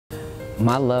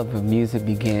My love of music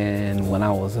began when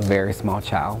I was a very small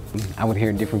child. I would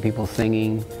hear different people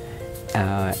singing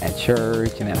at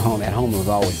church and at home. At home, there was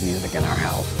always music in our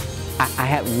house. I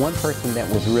had one person that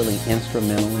was really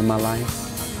instrumental in my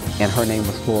life, and her name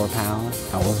was Flora Powell.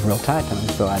 I was real tight to him,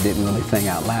 so I didn't really sing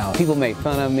out loud. People made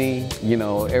fun of me, you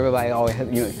know, everybody always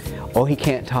had, you know, oh, he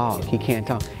can't talk, he can't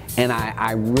talk. And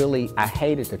I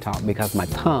hated to talk because my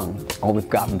tongue always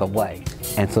got in the way.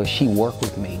 And so she worked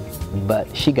with me,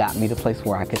 but she got me to a place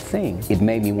where I could sing. It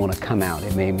made me want to come out.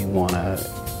 It made me want to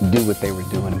do what they were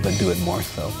doing, but do it more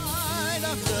so.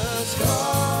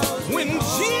 When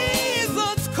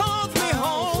Jesus calls me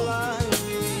home,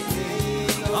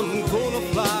 I'm gonna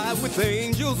fly with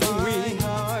angels and wings.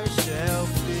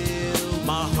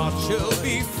 My heart shall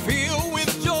be filled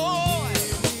with joy.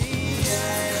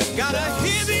 Gotta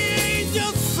hear the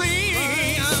angels sing.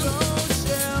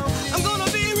 I'm gonna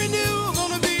be renewed,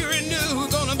 gonna be renewed,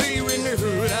 gonna be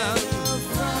renewed.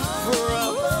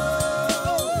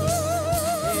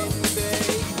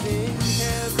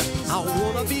 I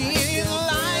wanna be in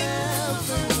life.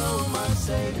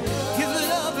 His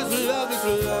love is love is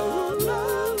love.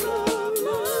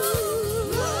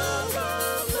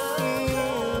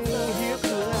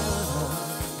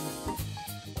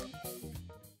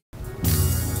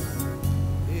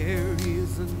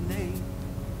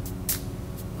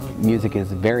 Music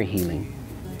is very healing.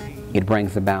 It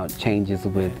brings about changes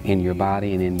within your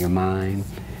body and in your mind.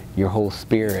 Your whole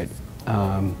spirit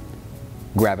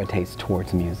gravitates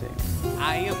towards music.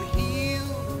 I am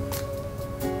healed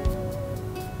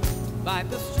by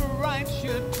the stripes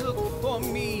you took for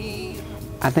me.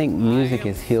 I think music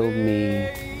has healed me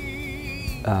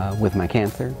with my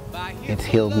cancer. It's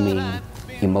healed me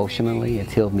emotionally.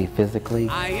 It's healed me physically.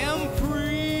 I am free.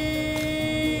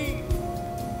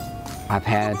 I've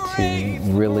had to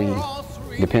really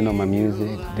depend on my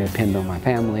music, depend on my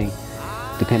family,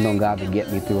 depend on God to get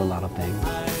me through a lot of things.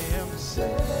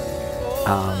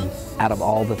 Out of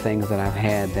all the things that I've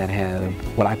had that have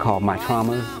what I call my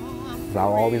traumas, I've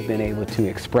always been able to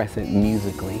express it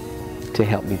musically to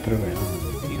help me through it.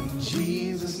 In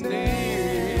Jesus' name.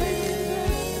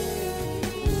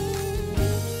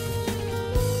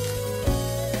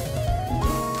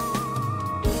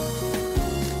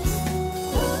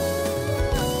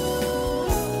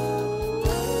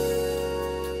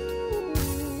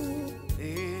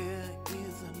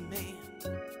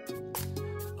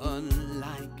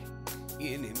 Unlike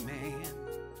any man,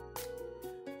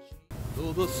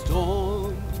 though the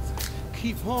storms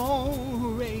keep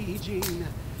on raging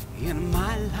in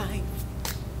my life,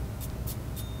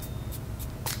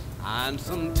 and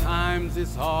sometimes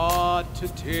it's hard to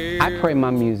tell. I pray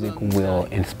my music will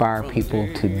inspire people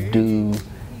to do,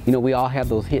 you know, we all have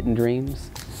those hidden dreams,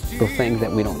 those things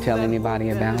that we don't tell anybody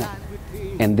about,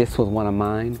 and this was one of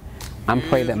mine. I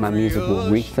pray that my music will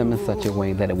reach them in such a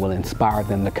way that it will inspire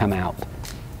them to come out,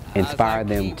 inspire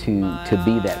them to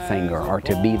be that singer or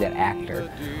to be that actor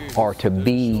or to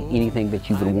be anything that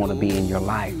you would want to be in your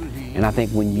life. And I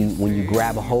think when you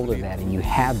grab a hold of that and you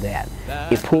have that,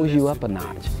 it pulls you up a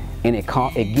notch and it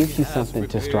gives you something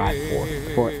to strive for.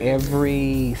 For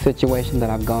every situation that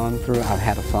I've gone through, I've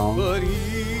had a song.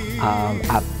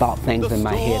 I've thought things in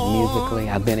my head musically.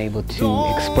 I've been able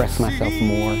to express myself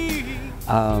more.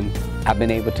 I've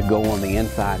been able to go on the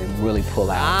inside and really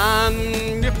pull out.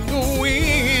 And if the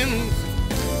winds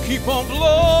keep on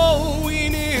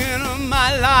blowing in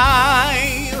my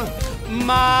life,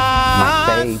 my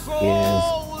faith is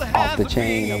off the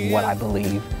chain of what I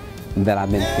believe that I've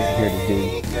been sent here to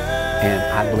do. And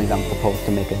I believe I'm supposed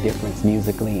to make a difference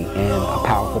musically and a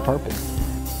powerful purpose.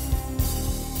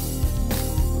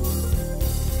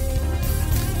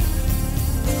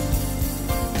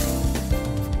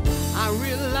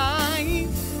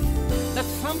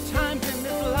 Sometimes in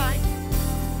this life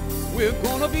we're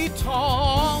gonna be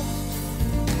tossed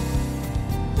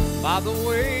by the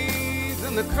waves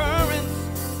and the currents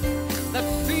that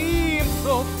seem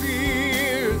so fierce.